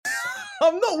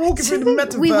I'm not walking through the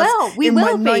metaverse. We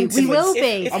will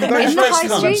be. If I'm the going in the straight high to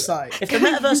the street. website. If the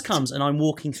metaverse comes and I'm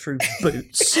walking through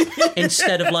Boots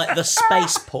instead of like the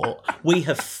spaceport, we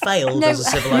have failed as a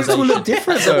Boots will civilization. look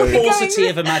different As a though. paucity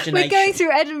of imagination. We're going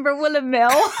through Edinburgh Woolen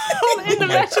Mill in the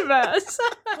metaverse.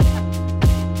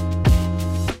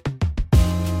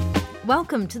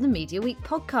 Welcome to the Media Week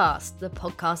podcast, the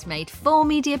podcast made for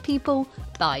media people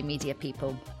by media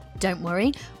people. Don't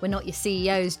worry, we're not your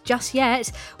CEOs just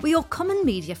yet. We're your common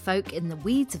media folk in the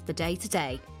weeds of the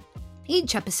day-to-day.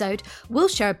 Each episode, we'll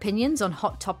share opinions on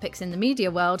hot topics in the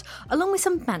media world, along with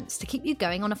some bants to keep you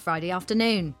going on a Friday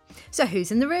afternoon. So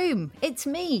who's in the room? It's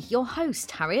me, your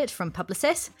host, Harriet from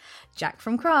Publicis, Jack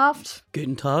from Craft,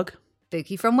 Guten Tag.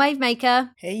 Buki from Wavemaker,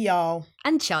 Hey, y'all.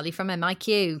 and Charlie from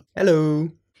MIQ.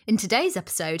 Hello. In today's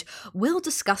episode, we'll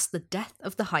discuss the death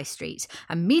of the high street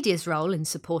and media's role in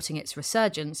supporting its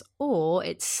resurgence or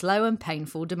its slow and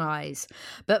painful demise.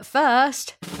 But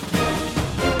first...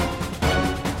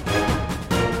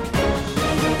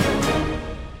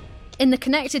 In the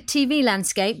connected TV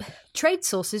landscape, trade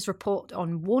sources report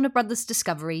on Warner Bros.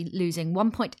 Discovery losing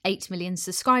 1.8 million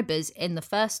subscribers in the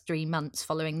first 3 months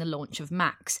following the launch of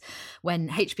Max, when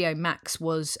HBO Max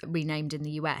was renamed in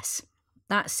the US.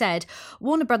 That said,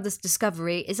 Warner Bros.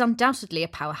 Discovery is undoubtedly a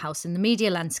powerhouse in the media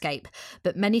landscape,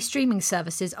 but many streaming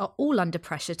services are all under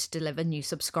pressure to deliver new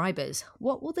subscribers.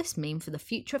 What will this mean for the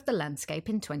future of the landscape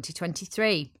in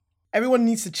 2023? Everyone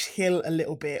needs to chill a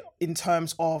little bit in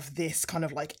terms of this kind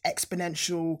of like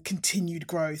exponential continued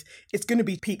growth. It's going to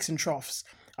be peaks and troughs.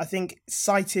 I think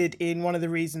cited in one of the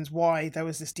reasons why there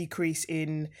was this decrease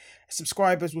in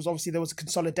subscribers was obviously there was a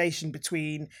consolidation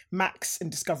between Max and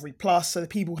Discovery Plus. So the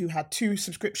people who had 2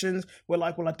 subscriptions were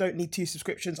like, well, I don't need 2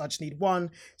 subscriptions, I just need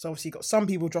 1. So obviously you got some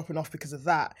people dropping off because of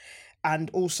that. And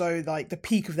also like the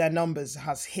peak of their numbers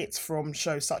has hits from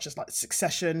shows such as like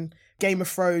Succession, Game of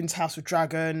Thrones, House of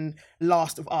Dragon,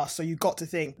 Last of Us. So you've got to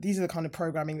think these are the kind of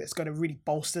programming that's going to really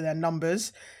bolster their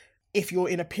numbers. If you're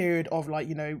in a period of like,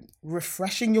 you know,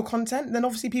 refreshing your content, then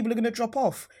obviously people are going to drop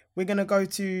off. We're going to go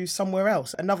to somewhere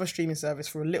else, another streaming service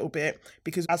for a little bit,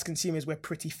 because as consumers, we're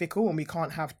pretty fickle and we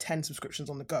can't have 10 subscriptions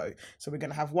on the go. So we're going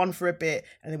to have 1 for a bit.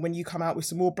 And then when you come out with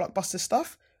some more blockbuster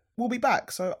stuff, we'll be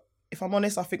back. So if I'm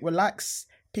honest, I think relax,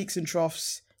 peaks and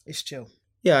troughs, it's chill.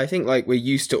 Yeah, I think like we're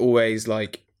used to always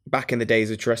like back in the days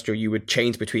of terrestrial, you would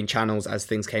change between channels as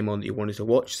things came on that you wanted to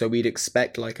watch. So we'd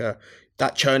expect like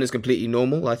that churn is completely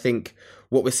normal. I think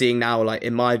what we're seeing now, like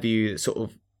in my view, sort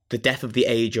of the death of the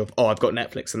age of, oh, I've got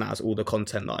Netflix and that's all the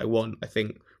content that I want. I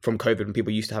think from COVID, when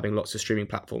people used to having lots of streaming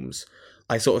platforms,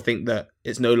 I sort of think that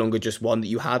it's no longer just one that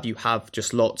you have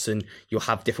just lots, and you'll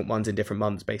have different ones in different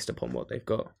months based upon what they've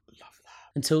got.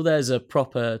 Until there's a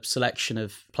proper selection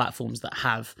of platforms that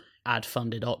have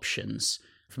ad-funded options,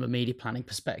 from a media planning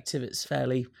perspective, it's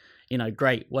fairly,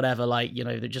 great, whatever, like,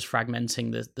 they're just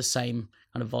fragmenting the same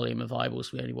kind of volume of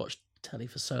eyeballs. We only watch telly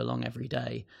for so long every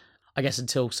day. I guess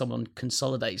until someone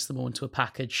consolidates them all into a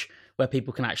package where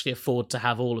people can actually afford to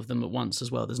have all of them at once as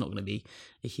well, there's not going to be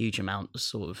a huge amount of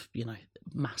sort of,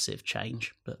 massive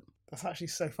change. But that's actually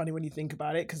so funny when you think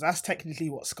about it, because that's technically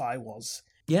what Sky was.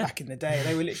 Yeah. Back in the day,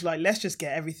 they were literally like, let's just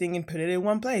get everything and put it in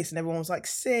one place, and everyone was like,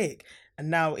 sick. And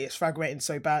now it's fragmenting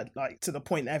so bad, like to the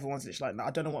point that everyone's literally like, no,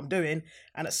 I don't know what I'm doing.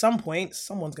 And at some point,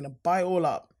 someone's going to buy it all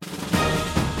up.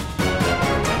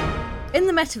 In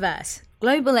the metaverse,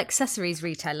 global accessories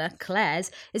retailer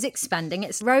Claire's is expanding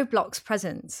its Roblox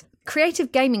presence.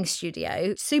 Creative gaming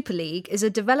studio Super League is a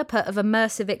developer of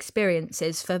immersive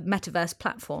experiences for metaverse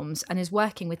platforms and is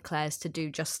working with Claire's to do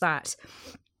just that.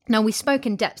 Now, we spoke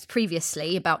in depth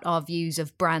previously about our views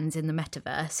of brands in the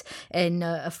metaverse in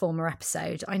a former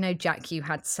episode. I know, Jack, you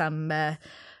had some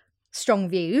strong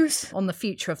views on the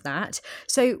future of that.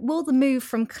 So will the move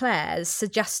from Claire's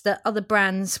suggest that other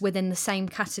brands within the same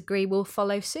category will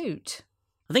follow suit?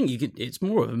 I think it's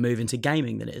more of a move into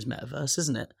gaming than it is metaverse,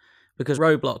 isn't it? Because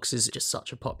Roblox is just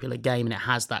such a popular game and it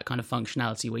has that kind of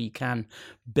functionality where you can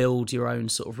build your own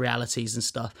sort of realities and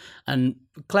stuff. And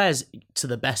Claire's, to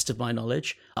the best of my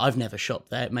knowledge, I've never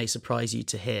shopped there, it may surprise you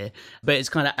to hear, but it's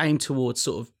kind of aimed towards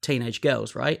sort of teenage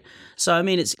girls, right? So, I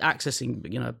mean, it's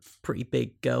accessing, a pretty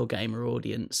big girl gamer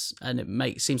audience, and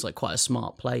it seems like quite a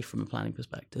smart play from a planning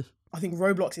perspective. I think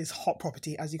Roblox is hot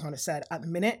property, as you kind of said, at the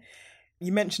minute.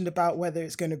 You mentioned about whether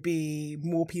it's going to be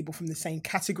more people from the same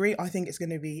category. I think it's going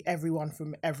to be everyone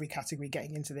from every category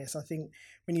getting into this. I think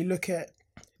when you look at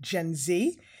Gen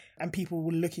Z and people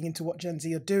were looking into what Gen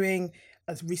Z are doing,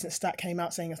 a recent stat came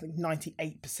out saying I think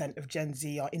 98% of Gen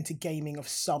Z are into gaming of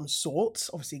some sort.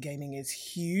 Obviously, gaming is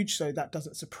huge, so that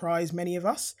doesn't surprise many of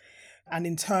us. And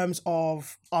in terms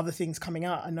of other things coming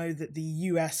out, I know that the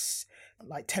US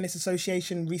like Tennis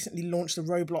Association recently launched a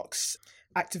Roblox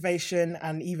activation,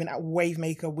 and even at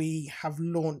Wavemaker we have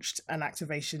launched an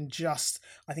activation just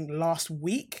I think last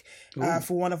week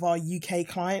for one of our UK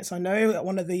clients. I know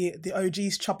one of the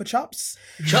OGs, Chuppa Chups.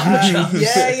 Chuppa Chups.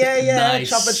 Yeah. Nice.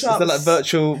 Chuppa Chups. Is there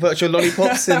like virtual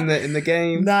lollipops in the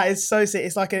game? That is so sick.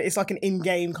 It's like an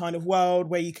in-game kind of world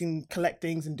where you can collect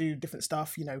things and do different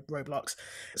stuff, Roblox.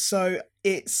 So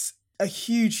it's a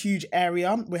huge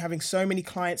area. We're having so many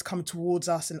clients come towards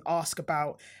us and ask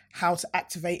about how to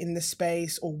activate in this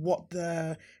space or what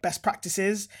the best practice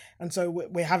is. And so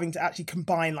we're having to actually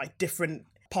combine like different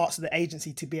parts of the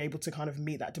agency to be able to kind of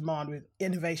meet that demand with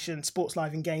innovation, sports,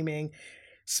 live and gaming,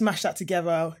 smash that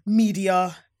together,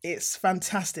 media. It's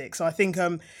fantastic. So I think, our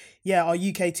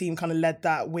UK team kind of led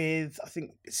that with, I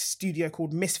think, a studio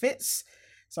called Misfits.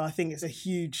 So I think it's a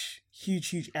huge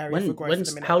area for growth at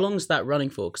the minute. How long is that running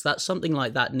for? Because that's something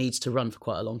like that needs to run for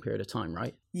quite a long period of time,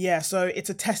 right? Yeah, so it's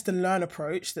a test and learn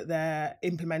approach that they're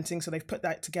implementing. So they've put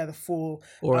that together for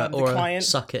the client.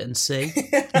 Suck it and see.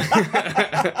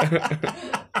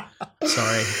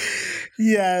 Sorry.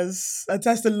 Yes, a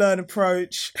test and learn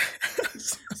approach.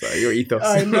 Sorry, your ethos.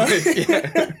 I know.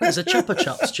 It's a Chuppa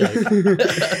Chups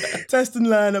joke. Test and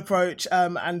learn approach.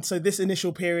 And so this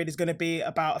initial period is going to be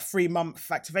about a 3-month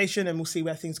activation, and we'll see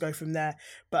where things go from there.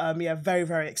 But very,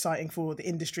 very exciting for the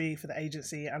industry, for the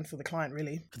agency, and for the client,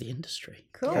 really. For the industry.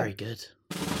 Cool. Very good.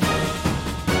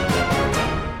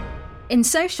 In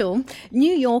social,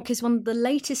 New York is one of the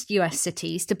latest US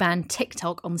cities to ban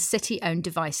TikTok on city-owned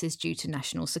devices due to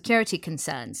national security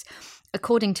concerns.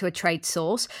 According to a trade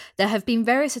source, there have been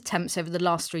various attempts over the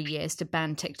last 3 years to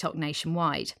ban TikTok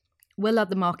nationwide. Will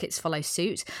other markets follow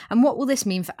suit? And what will this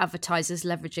mean for advertisers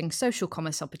leveraging social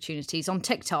commerce opportunities on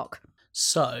TikTok?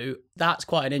 So that's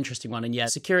quite an interesting one. And yeah,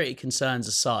 security concerns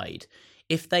aside,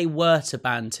 if they were to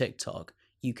ban TikTok,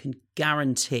 you can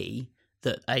guarantee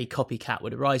that a copycat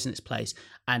would arise in its place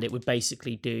and it would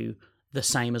basically do the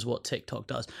same as what TikTok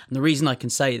does. And the reason I can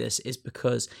say this is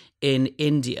because in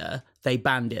India, they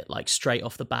banned it like straight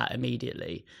off the bat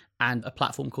immediately, and a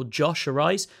platform called Josh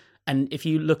arise. And if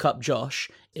you look up Josh,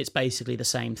 it's basically the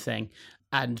same thing.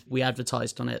 And we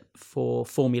advertised on it for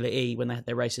Formula E when they had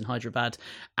their race in Hyderabad.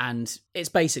 And it's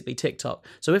basically TikTok.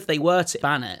 So if they were to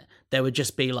ban it, there would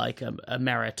just be like a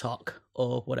Meritok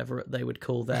or whatever they would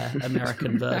call their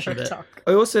American version of it.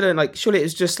 I also don't surely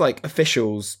it's just like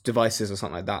officials' devices or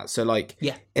something like that. So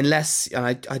unless, and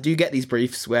I do get these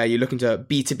briefs where you're looking to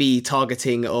B2B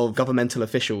targeting of governmental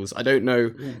officials. I don't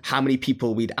know how many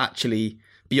people we'd actually,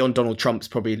 beyond Donald Trump's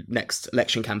probably next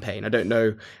election campaign, I don't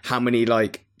know how many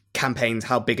campaigns,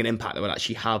 how big an impact that would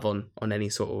actually have on any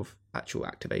sort of actual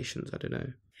activations. I don't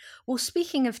know. Well,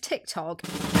 speaking of TikTok,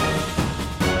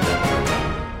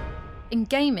 in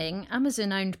gaming,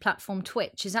 Amazon-owned platform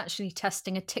Twitch is actually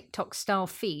testing a TikTok-style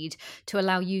feed to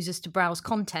allow users to browse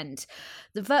content.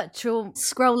 The virtual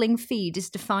scrolling feed is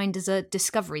defined as a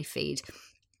discovery feed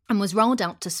and was rolled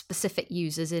out to specific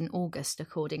users in August,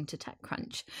 according to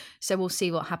TechCrunch. So we'll see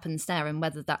what happens there and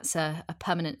whether that's a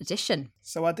permanent addition.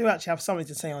 So I do actually have something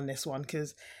to say on this one,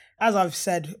 because as I've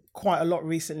said quite a lot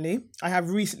recently, I have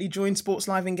recently joined Sports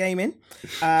Live and Gaming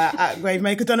at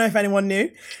Wavemaker. Don't know if anyone knew.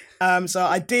 So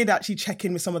I did actually check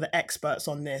in with some of the experts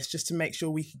on this just to make sure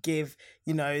we could give,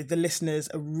 the listeners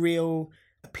a real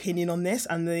opinion on this,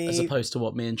 and as opposed to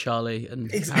what me and Charlie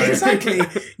and exactly.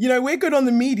 We're good on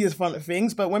the media's front of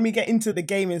things, but when we get into the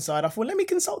gaming side, I thought, let me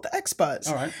consult the experts.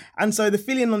 All right. And so the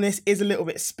feeling on this is a little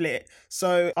bit split.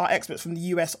 So our experts from the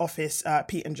US office,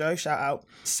 Pete and Joe, shout out,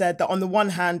 said that on the one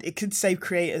hand, it could save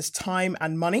creators time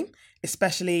and money,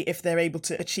 especially if they're able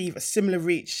to achieve a similar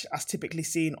reach as typically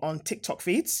seen on TikTok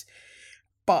feeds.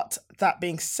 But that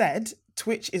being said,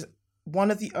 Twitch is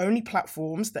one of the only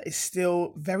platforms that is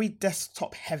still very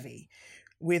desktop heavy,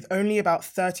 with only about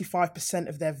 35%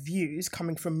 of their views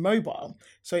coming from mobile.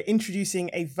 So introducing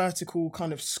a vertical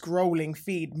kind of scrolling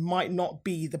feed might not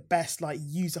be the best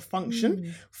user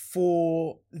function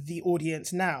for the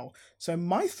audience now. So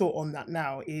my thought on that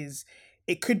now is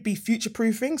it could be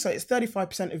future-proofing. So it's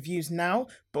 35% of views now,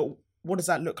 but what does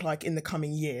that look like in the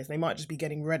coming years? They might just be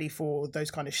getting ready for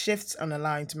those kind of shifts and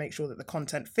allowing to make sure that the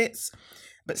content fits.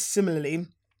 But similarly,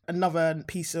 another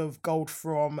piece of gold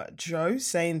from Joe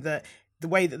saying that the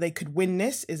way that they could win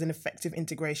this is an effective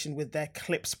integration with their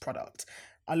Clips product.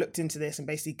 I looked into this, and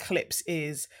basically Clips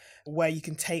is where you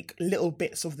can take little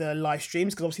bits of the live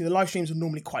streams, because obviously the live streams are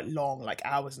normally quite long, like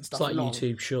hours and stuff. It's like long.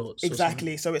 YouTube Shorts.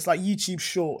 Exactly. So it's like YouTube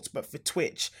Shorts, but for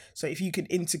Twitch. So if you can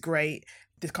integrate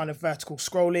this kind of vertical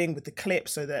scrolling with the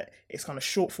clips so that it's kind of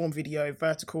short form video,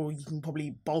 vertical. You can probably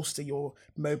bolster your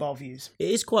mobile views. It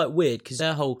is quite weird because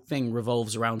their whole thing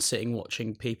revolves around sitting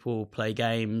watching people play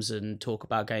games and talk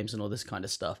about games and all this kind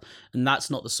of stuff. And that's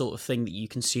not the sort of thing that you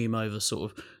consume over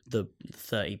sort of the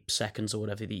 30 seconds or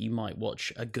whatever that you might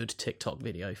watch a good TikTok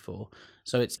video for.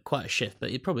 So it's quite a shift,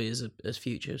 but it probably is a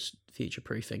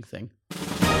future-proofing thing.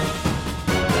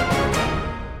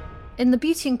 In the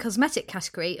beauty and cosmetic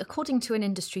category, according to an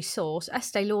industry source,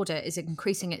 Estee Lauder is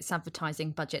increasing its advertising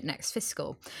budget next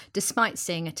fiscal, despite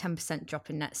seeing a 10%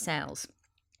 drop in net sales.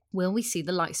 Will we see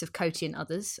the likes of Coty and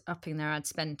others upping their ad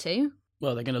spend too?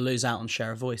 Well, they're going to lose out on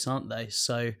share of voice, aren't they?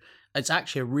 So it's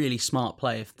actually a really smart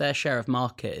play. If their share of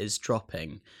market is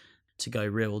dropping, to go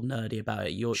real nerdy about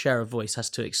it, your share of voice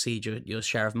has to exceed your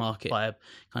share of market by a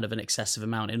kind of an excessive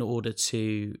amount in order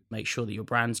to make sure that your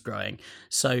brand's growing.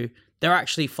 So they're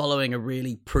actually following a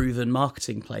really proven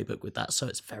marketing playbook with that. So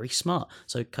it's very smart.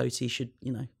 So Coty should,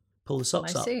 pull the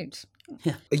socks up. Suit.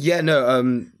 Yeah,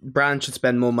 no, brands should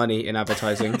spend more money in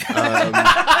advertising.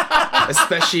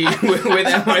 Especially with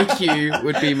MIQ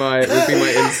would be my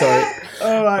insight.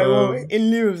 All right, well,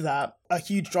 in lieu of that, a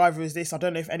huge driver is this. I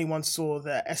don't know if anyone saw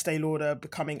the Estee Lauder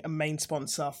becoming a main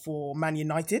sponsor for Man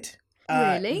United.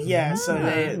 Really? Yeah, so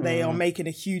they are making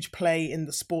a huge play in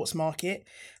the sports market.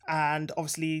 And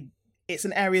obviously, it's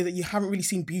an area that you haven't really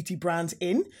seen beauty brands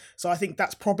in. So I think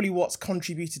that's probably what's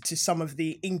contributed to some of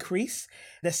the increase.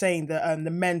 They're saying that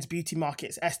the men's beauty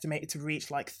market is estimated to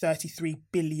reach like $33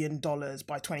 billion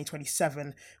by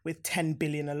 2027, with $10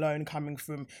 billion alone coming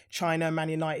from China. Man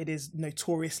United is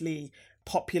notoriously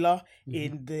popular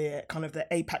in the kind of the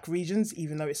APAC regions,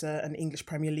 even though it's an English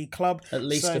Premier League club. At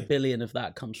least $1 billion of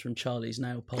that comes from Charlie's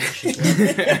nail polish.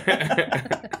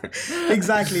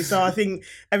 Exactly. So I think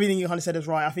everything you kind of said is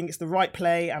right. I think it's the right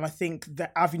play, and I think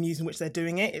the avenues in which they're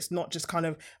doing it, it's not just kind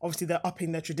of, obviously they're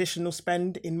upping their traditional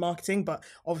spend in marketing, but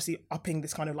obviously upping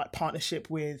this kind of like partnership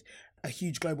with a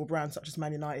huge global brand such as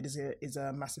Man United is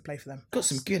a massive play for them. Got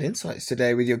some good insights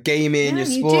today with your gaming, your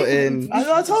you sporting.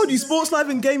 I told you, sports, life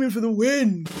and gaming for the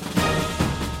win.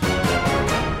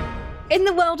 In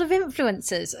the world of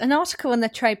influencers, an article in the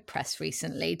trade press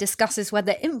recently discusses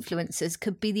whether influencers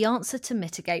could be the answer to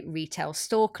mitigate retail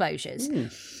store closures.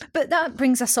 But that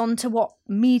brings us on to what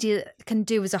media can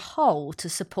do as a whole to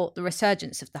support the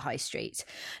resurgence of the high street.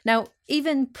 Now,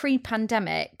 even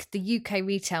pre-pandemic, the UK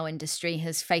retail industry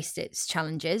has faced its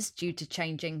challenges due to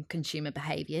changing consumer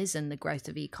behaviours and the growth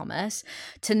of e-commerce.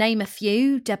 To name a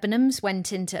few, Debenhams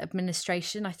went into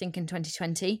administration, I think, in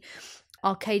 2020.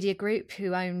 Arcadia Group,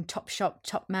 who own Topshop,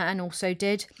 Topman, also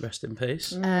did. Rest in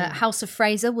peace. House of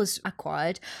Fraser was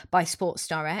acquired by Sports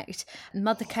Direct.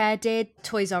 Mothercare did.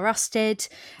 Toys R Us did.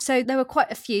 So there were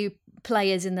quite a few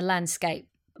players in the landscape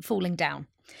falling down.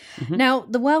 Now,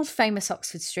 the world-famous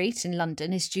Oxford Street in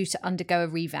London is due to undergo a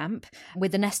revamp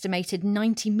with an estimated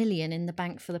 90 million in the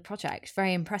bank for the project.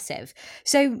 Very impressive.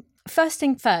 So first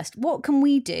thing first, what can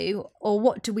we do, or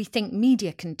what do we think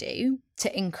media can do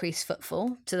to increase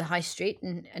footfall to the high street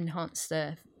and enhance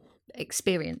the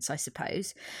experience, I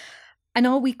suppose? And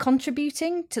are we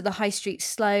contributing to the high street's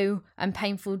slow and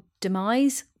painful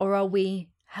demise, or are we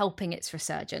helping its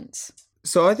resurgence?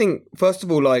 So I think, first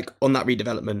of all, like on that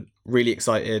redevelopment, really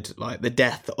excited, like the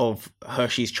death of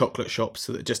Hershey's chocolate shops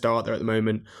that just are out there at the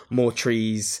moment, more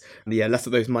trees, less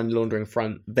of those money laundering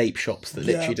front vape shops that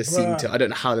literally just seem to, I don't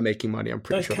know how they're making money, I'm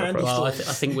pretty sure they're Well, I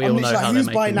think we all know how they're who's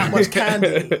making buying that money. much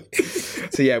candy?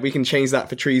 So yeah, we can change that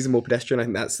for trees and more pedestrian. I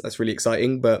think that's really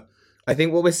exciting. But I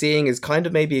think what we're seeing is kind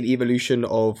of maybe an evolution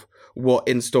of what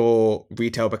in-store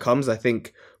retail becomes. I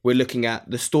think we're looking at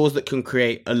the stores that can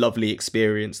create a lovely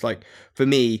experience. Like for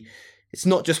me, it's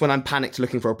not just when I'm panicked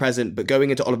looking for a present, but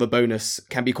going into Oliver Bonus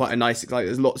can be quite a nice, like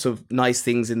there's lots of nice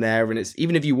things in there. And it's,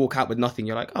 even if you walk out with nothing,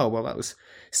 you're like, oh, well, that was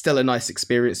still a nice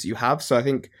experience that you have. So I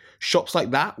think shops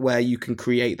like that, where you can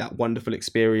create that wonderful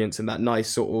experience and that nice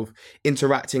sort of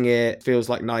interacting, it feels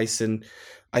like nice. And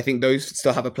I think those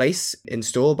still have a place in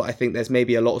store, but I think there's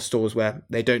maybe a lot of stores where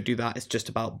they don't do that. It's just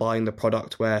about buying the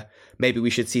product, where maybe we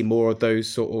should see more of those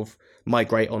sort of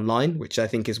migrate online, which I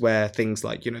think is where things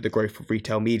like, the growth of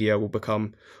retail media will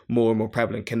become more and more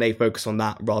prevalent. Can they focus on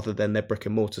that rather than their brick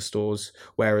and mortar stores?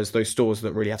 Whereas those stores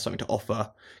that really have something to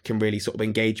offer can really sort of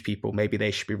engage people. Maybe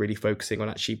they should be really focusing on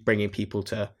actually bringing people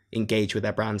to engage with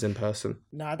their brands in person.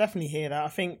 No, I definitely hear that. I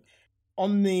think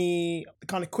on the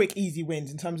kind of quick, easy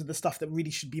wins in terms of the stuff that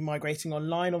really should be migrating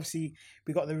online, obviously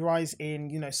we got the rise in,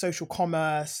 you know, social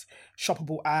commerce,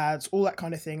 shoppable ads, all that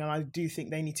kind of thing. And I do think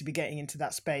they need to be getting into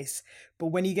that space. But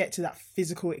when you get to that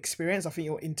physical experience, I think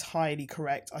you're entirely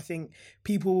correct. I think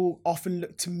people often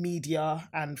look to media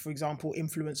and, for example,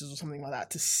 influencers or something like that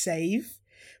to save,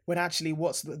 when actually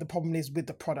what's the problem is with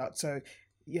the product. So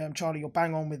yeah, Charlie, you're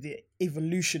bang on with the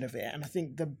evolution of it. And I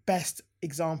think the best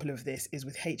example of this is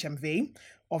with HMV.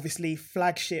 Obviously,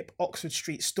 flagship Oxford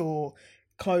Street store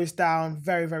closed down.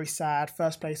 Very, very sad.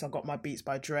 First place, I got my Beats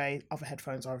by Dre. Other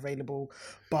headphones are available.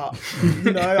 But,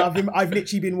 you know, I've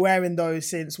literally been wearing those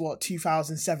since,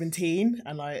 2017.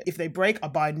 And if they break, I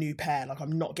buy a new pair. Like,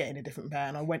 I'm not getting a different pair.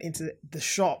 And I went into the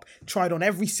shop, tried on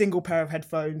every single pair of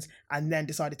headphones, and then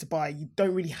decided to buy. You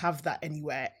don't really have that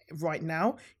anywhere right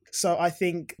now. So I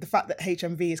think the fact that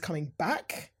HMV is coming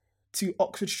back to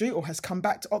Oxford Street, or has come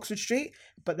back to Oxford Street,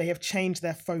 but they have changed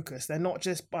their focus. They're not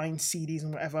just buying CDs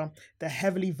and whatever. They're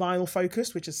heavily vinyl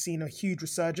focused, which has seen a huge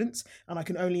resurgence. And I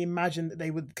can only imagine that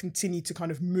they would continue to kind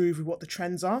of move with what the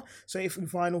trends are. So if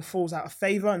vinyl falls out of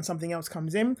favor and something else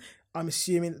comes in, I'm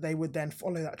assuming that they would then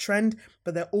follow that trend,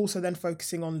 but they're also then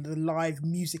focusing on the live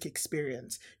music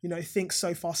experience. You know, think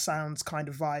So Far Sounds kind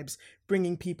of vibes,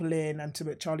 bringing people in, and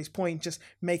to Charlie's point, just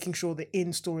making sure the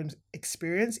in-store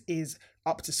experience is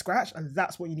up to scratch. And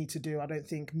that's what you need to do. I don't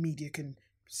think media can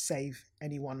save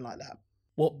anyone like that.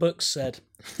 What Books said.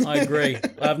 I agree.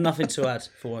 I have nothing to add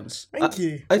for once. Thank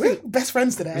you. I We're think best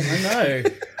friends today. I know.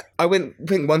 I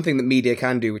think one thing that media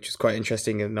can do, which is quite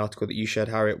interesting in an article that you shared,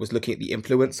 Harriet, was looking at the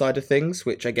influence side of things,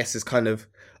 which I guess is kind of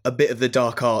a bit of the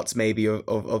dark arts maybe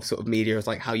of sort of media, is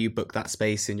like how you book that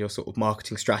space in your sort of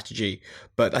marketing strategy.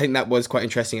 But I think that was quite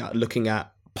interesting, looking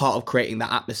at part of creating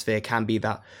that atmosphere can be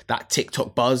that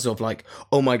TikTok buzz of like,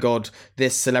 oh my God,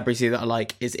 this celebrity that I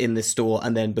like is in this store.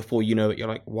 And then before you know it, you're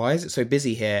like, why is it so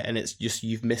busy here? And it's just,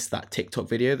 you've missed that TikTok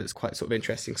video. That's quite sort of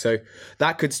interesting. So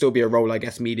that could still be a role I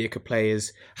guess media could play,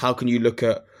 is how can you look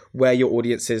at where your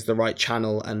audience is, the right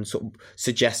channel, and sort of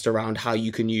suggest around how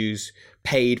you can use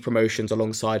paid promotions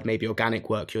alongside maybe organic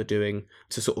work you're doing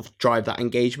to sort of drive that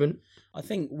engagement. I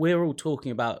think we're all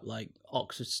talking about like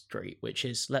Oxford Street, which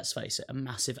is, let's face it, a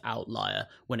massive outlier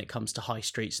when it comes to high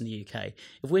streets in the UK.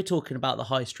 If we're talking about the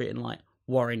high street in like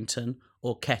Warrington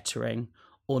or Kettering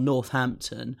or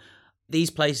Northampton, these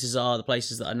places are the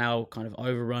places that are now kind of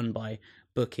overrun by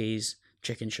bookies,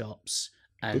 chicken shops,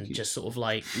 and just sort of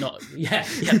like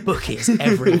bookies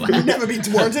everywhere. I've never been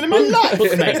to Warrington in my life.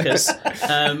 Bookmakers.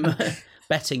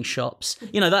 Betting shops,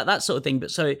 you know, that sort of thing.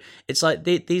 But so it's like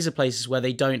these are places where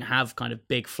they don't have kind of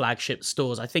big flagship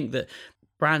stores. I think that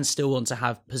brands still want to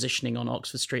have positioning on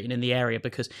Oxford Street and in the area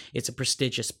because it's a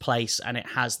prestigious place and it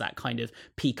has that kind of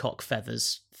peacock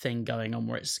feathers thing going on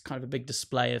where it's kind of a big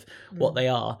display of what they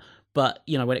are. But,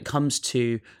 you know, when it comes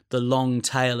to the long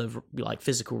tail of like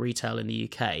physical retail in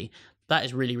the UK, that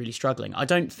is really, really struggling. I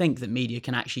don't think that media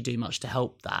can actually do much to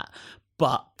help that.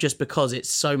 But just because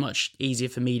it's so much easier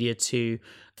for media to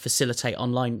facilitate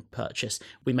online purchase,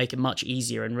 we make it much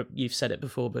easier. And you've said it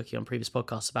before, Bookie, on previous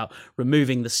podcasts about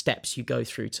removing the steps you go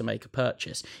through to make a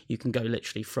purchase. You can go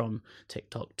literally from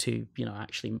TikTok to, you know,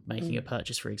 actually making a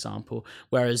purchase, for example.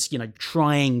 Whereas, you know,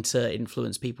 trying to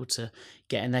influence people to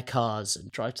get in their cars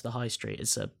and drive to the high street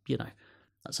is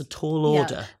that's a tall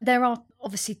order. Yeah. There are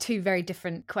obviously two very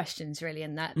different questions really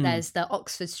in that. There's the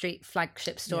Oxford Street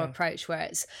flagship store approach where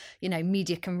it's, you know,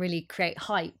 media can really create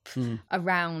hype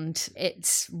around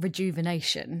its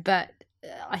rejuvenation. But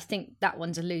I think that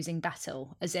one's a losing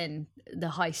battle, as in the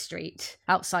high street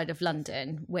outside of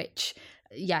London, which,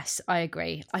 yes, I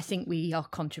agree. I think we are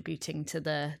contributing to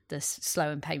the slow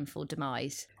and painful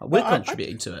demise. We're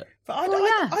contributing to it.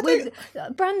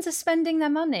 But brands are spending their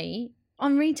money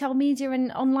on retail media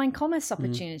and online commerce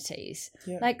opportunities.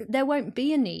 Like, there won't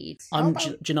be a need. Do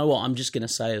you know what I'm just going to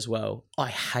say as well? I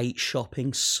hate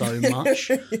shopping so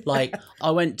much. Like, I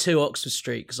went to Oxford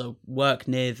Street because I work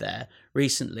near there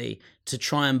recently to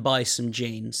try and buy some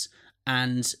jeans.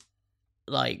 And,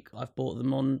 like, I've bought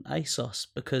them on ASOS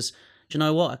because, do you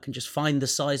know what? I can just find the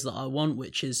size that I want,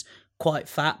 which is quite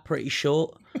fat, pretty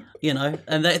short, you know,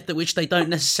 and which they don't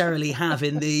necessarily have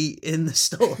in the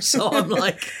store. So I'm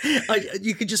like,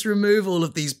 you could just remove all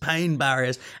of these pain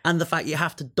barriers and the fact you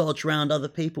have to dodge around other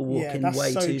people walking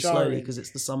way too slowly because it's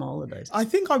the summer holidays. I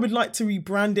think I would like to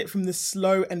rebrand it from the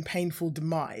slow and painful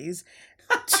demise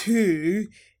to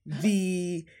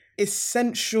the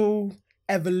essential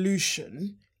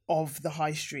evolution of the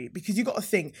high street, because you got to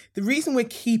think the reason we're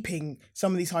keeping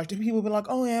some of these high street people will be like,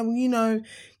 oh yeah, well, you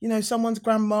know someone's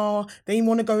grandma, they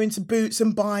want to go into Boots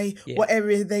and buy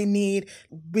whatever they need.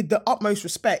 With the utmost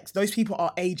respect, those people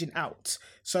are aging out,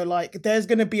 so like there's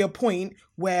going to be a point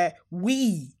where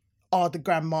we are the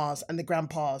grandmas and the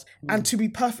grandpas. And to be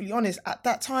perfectly honest, at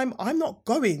that time, I'm not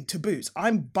going to Boots.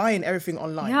 I'm buying everything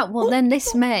online. Yeah, well, then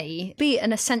this may be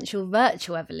an essential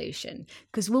virtual evolution,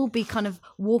 because we'll be kind of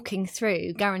walking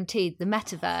through, guaranteed, the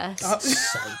metaverse.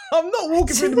 I'm not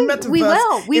walking through the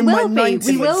metaverse. We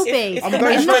will be. I'm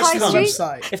going in the straight high to the street.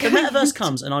 website. If the metaverse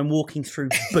comes and I'm walking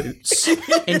through Boots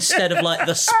instead of like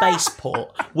the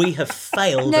spaceport, we have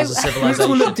failed as a civilization. It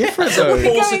will look different The though.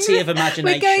 paucity of imagination.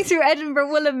 We're going through Edinburgh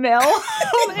Woolen Mill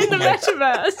in the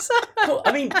metaverse. Cool.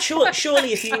 I mean,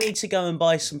 surely if you need to go and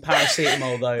buy some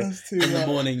paracetamol though in the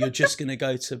morning, you're just going to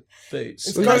go to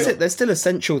Boots. Well, that's it. There's still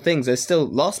essential things. There's still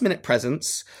last minute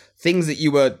presents, things that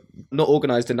you were not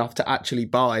organised enough to actually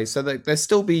buy. So there's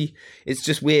still be. It's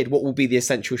just weird. What will be the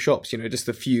essential shops? You know, just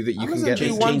the few that you Amazon can get. do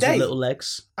Jeans one with day. little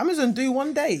legs. Amazon do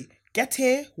one day. Get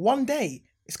here one day.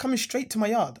 It's coming straight to my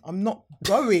yard. I'm not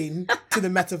going to the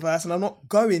metaverse and I'm not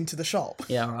going to the shop.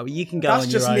 Yeah, all right. Well, you can go That's on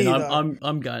your just own. me, though.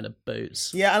 I'm going to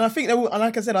Boots. Yeah, and I think and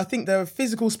like I said, I think the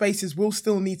physical spaces will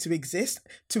still need to exist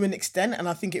to an extent, and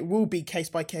I think it will be case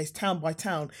by case, town by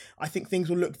town. I think things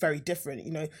will look very different.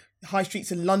 You know, high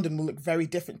streets in London will look very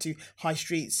different to high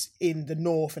streets in the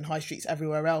north and high streets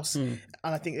everywhere else. And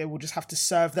I think they will just have to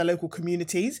serve their local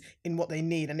communities in what they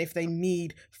need. And if they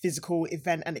need physical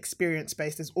event and experience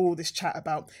space, there's all this chat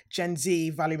about Gen Z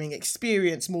valuing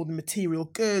experience more than material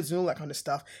goods and all that kind of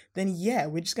stuff, then yeah,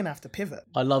 we're just going to have to pivot.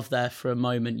 I love there for a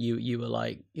moment you were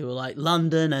like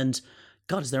London and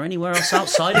God, is there anywhere else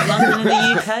outside of London in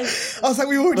the UK? I was like,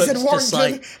 we already But said it's Warrington. just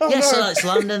like, Oh, yes, no. it's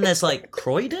London. There's like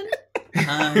Croydon.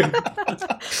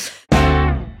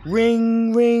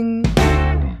 Ring, ring,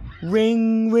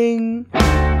 ring, ring.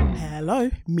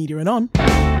 Hello, media and on.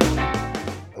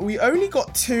 We only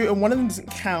got 2 and one of them doesn't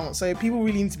count, so people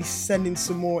really need to be sending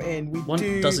some more in.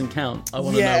 One doesn't count. I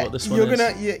want to know what this one you're is.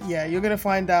 gonna you're gonna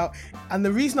find out. And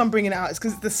the reason I'm bringing it out is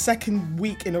because it's the second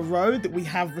week in a row that we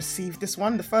have received this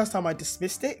one. The first time I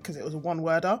dismissed it because it was a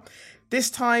one-worder. This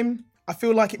time I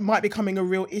feel like it might be becoming a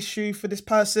real issue for this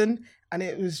person, and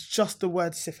it was just the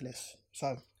word syphilis.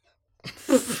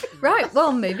 Right,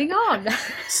 well, moving on.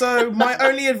 So my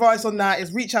only advice on that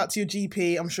is reach out to your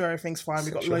GP. I'm sure everything's fine.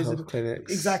 We've got Sexual loads health of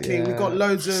clinics. Exactly. Yeah. We've got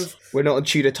loads of We're not on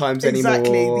Tudor times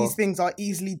exactly. anymore. These things are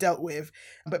easily dealt with,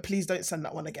 but please don't send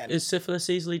that one again. Is syphilis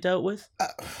easily dealt with?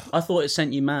 I thought it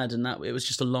sent you mad and that it was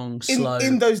just a long, slow...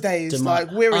 In those days, demand.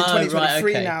 like we're in Oh,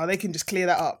 2023 right, okay. now, they can just clear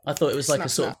that up. I thought it was like Snap, a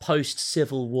sort snap. of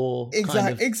post-Civil War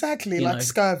kind of... Exactly, you like know,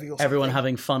 scurvy or something. Everyone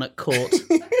having fun at court.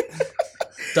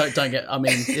 Don't get... I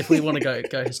mean, if we want to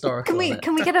go historical on it.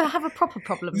 Can we have a proper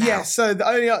problem now? Yeah, so the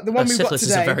one we've got syphilis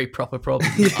today... is a very proper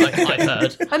problem, I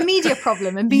heard. A media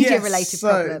problem, a media-related so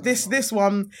problem.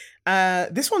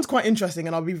 This one's quite interesting,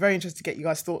 and I'll be very interested to get you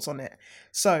guys' thoughts on it.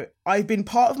 So I've been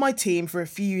part of my team for a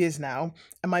few years now,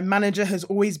 and my manager has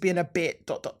always been a bit ...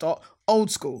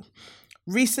 old school.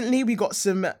 Recently, we got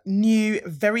some new,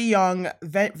 very young,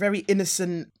 very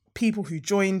innocent people who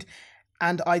joined,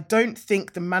 and I don't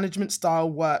think the management style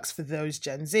works for those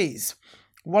Gen Zs.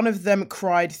 One of them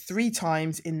cried 3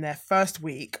 times in their first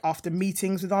week after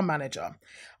meetings with our manager.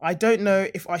 I don't know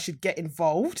if I should get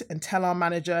involved and tell our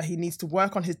manager he needs to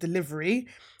work on his delivery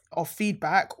of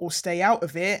feedback or stay out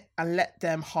of it and let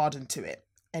them harden to it.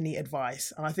 Any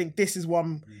advice? And I think this is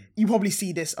one, you probably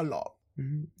see this a lot.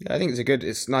 I think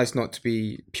it's nice not to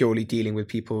be purely dealing with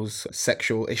people's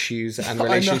sexual issues and I know.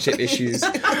 relationship issues.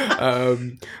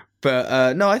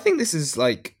 But no, I think this is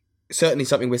like certainly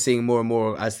something we're seeing more and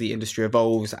more as the industry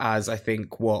evolves, as I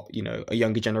think what, a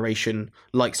younger generation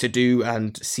likes to do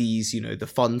and sees, the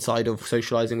fun side of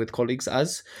socializing with colleagues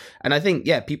as. And I think,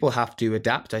 people have to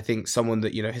adapt. I think someone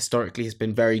that, historically has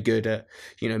been very good at,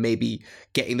 maybe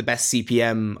getting the best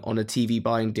CPM on a TV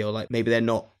buying deal, like maybe they're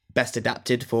not best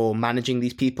adapted for managing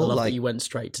these people. I love like that you went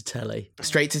straight to telly.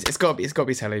 Straight to it's got to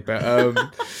be telly, but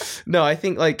no, I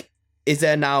think like, is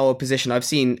there now a position I've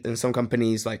seen in some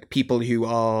companies, like people who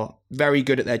are very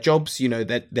good at their jobs,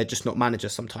 they're just not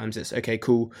managers. Sometimes it's okay,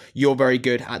 cool, you're very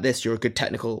good at this, you're a good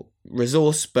technical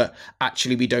resource, but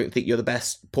actually we don't think you're the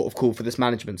best port of call for this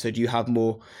management. So do you have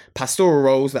more pastoral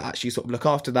roles that actually sort of look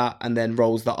after that, and then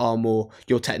roles that are more,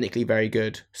 you're technically very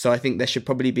good? So I think there should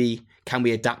probably be, can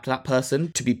we adapt that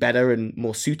person to be better and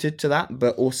more suited to that?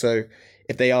 But also,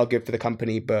 if they are good for the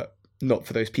company but not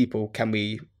for those people, can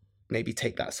we maybe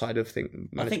take that side of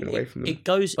management away from them? It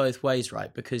goes both ways,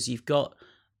 right? Because you've got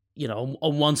you know,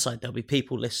 on one side there'll be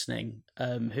people listening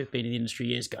who've been in the industry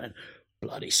years going,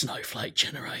 bloody snowflake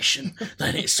generation,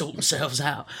 they need to sort themselves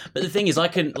out. But the thing is, I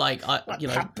can, like, you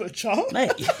know, Pat Butcher.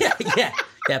 mate,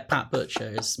 yeah, Pat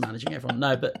Butcher is managing everyone.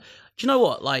 No, but do you know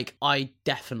what? Like, I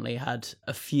definitely had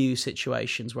a few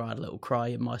situations where I had a little cry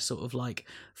in my sort of like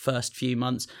first few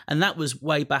months, and that was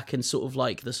way back in sort of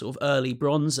like the sort of early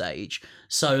Bronze Age.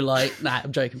 So like, nah,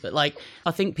 I'm joking, but like,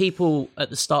 I think people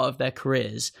at the start of their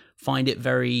careers find it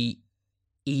very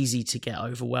easy to get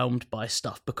overwhelmed by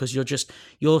stuff because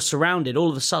you're surrounded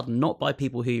all of a sudden not by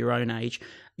people who are your own age.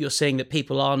 You're seeing that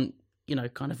people aren't, you know,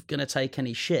 kind of going to take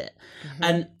any shit.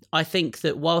 And I think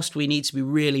that whilst we need to be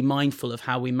really mindful of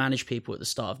how we manage people at the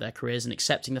start of their careers and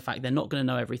accepting the fact they're not going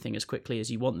to know everything as quickly as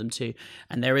you want them to,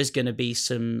 and there is going to be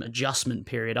some adjustment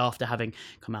period after having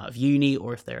come out of uni,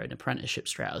 or if they're an apprenticeship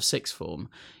straight out of sixth form,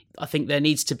 I think there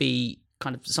needs to be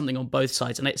kind of something on both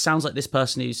sides. And it sounds like this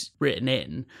person who's written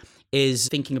in is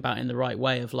thinking about it in the right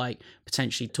way of like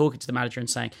potentially talking to the manager and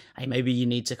saying, hey, maybe you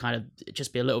need to kind of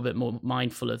just be a little bit more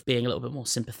mindful of being a little bit more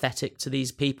sympathetic to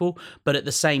these people. But at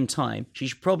the same time, she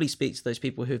should probably speak to those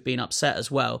people who've been upset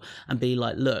as well and be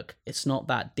like, look, it's not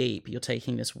that deep. You're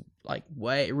taking this like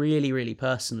way really, really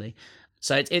personally.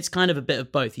 So it's kind of a bit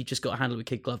of both. You just got to handle it with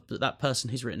kid glove, but that person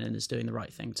who's written in is doing the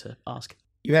right thing to ask.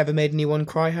 You ever made anyone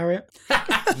cry, Harriet?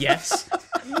 Yes.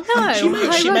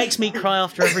 No, She makes me cry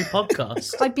after every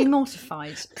podcast. I'd be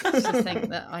mortified to think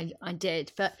that I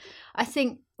did. But I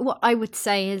think what I would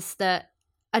say is that,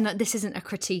 and this isn't a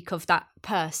critique of that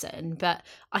person, but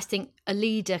I think a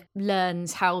leader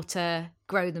learns how to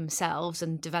grow themselves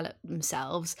and develop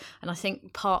themselves. And I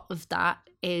think part of that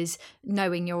is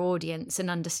knowing your audience and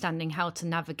understanding how to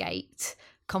navigate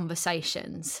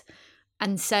conversations.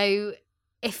 And so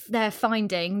if they're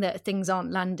finding that things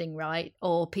aren't landing right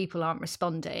or people aren't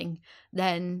responding,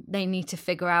 then they need to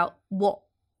figure out what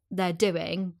they're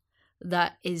doing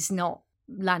that is not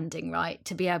landing right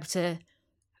to be able to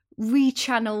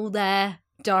rechannel their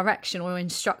direction or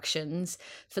instructions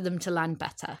for them to land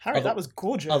better. Harriet, that was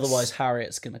gorgeous. Otherwise,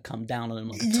 Harriet's going to come down on him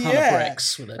like a ton of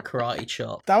bricks with a karate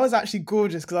chop. That was actually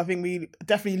gorgeous because I think we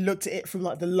definitely looked at it from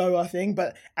like the lower thing,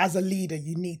 but as a leader,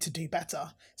 you need to do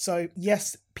better. So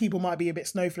yes, people might be a bit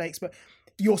snowflakes, but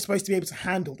you're supposed to be able to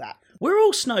handle that. We're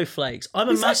all snowflakes. I'm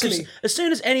a Exactly. massive... As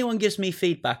soon as anyone gives me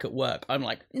feedback at work, I'm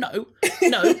like, no.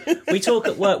 We talk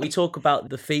at work, we talk about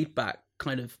the feedback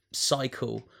kind of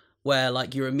cycle where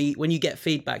like when you get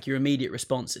feedback, your immediate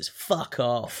response is fuck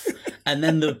off. And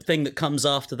then the thing that comes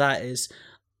after that is,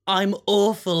 I'm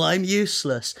awful, I'm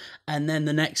useless. And then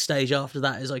the next stage after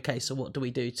that is, okay, so what do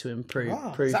we do to improve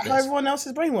Is that this? how everyone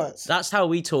else's brain works? That's how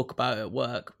we talk about it at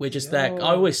work. We're just there.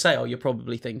 I always say, oh, you're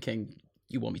probably thinking,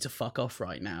 you want me to fuck off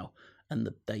right now? And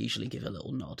they usually give a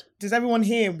little nod. Does everyone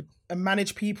here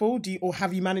manage people? Or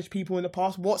have you managed people in the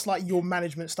past? What's like your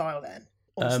management style then?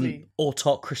 Honestly.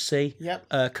 Autocracy,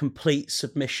 complete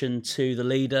submission to the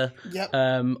leader.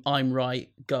 I'm right,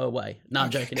 go away. No, I'm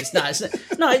joking.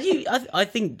 I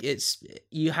think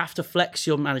you have to flex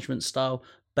your management style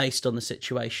based on the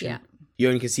situation. Yeah. You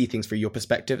only can see things through your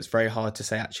perspective. It's very hard to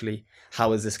say, actually,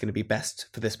 how is this going to be best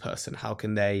for this person? How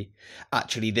can they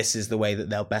actually, this is the way that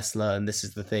they'll best learn. This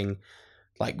is the thing,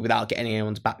 like without getting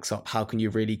anyone's backs up, how can you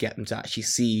really get them to actually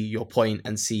see your point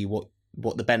and see what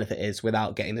the benefit is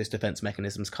without getting those defense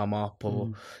mechanisms come up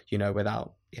or,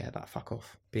 without, that fuck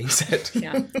off being said.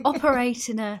 Yeah. Operate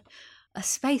in a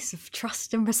space of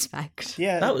trust and respect.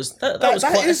 Yeah. That was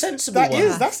quite a sensible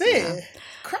one. That's it. Yeah.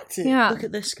 Cracked it. Yeah. Look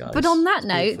at this, guys. But on that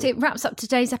note, it wraps up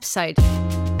today's episode.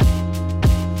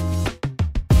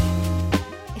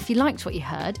 If you liked what you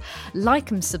heard,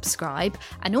 like and subscribe.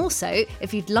 And also,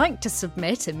 if you'd like to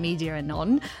submit a Media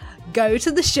Anon, go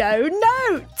to the show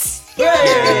notes. Yay!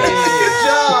 Good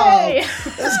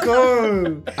job. Let's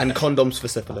go. And condoms for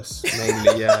syphilis,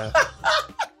 mainly, yeah.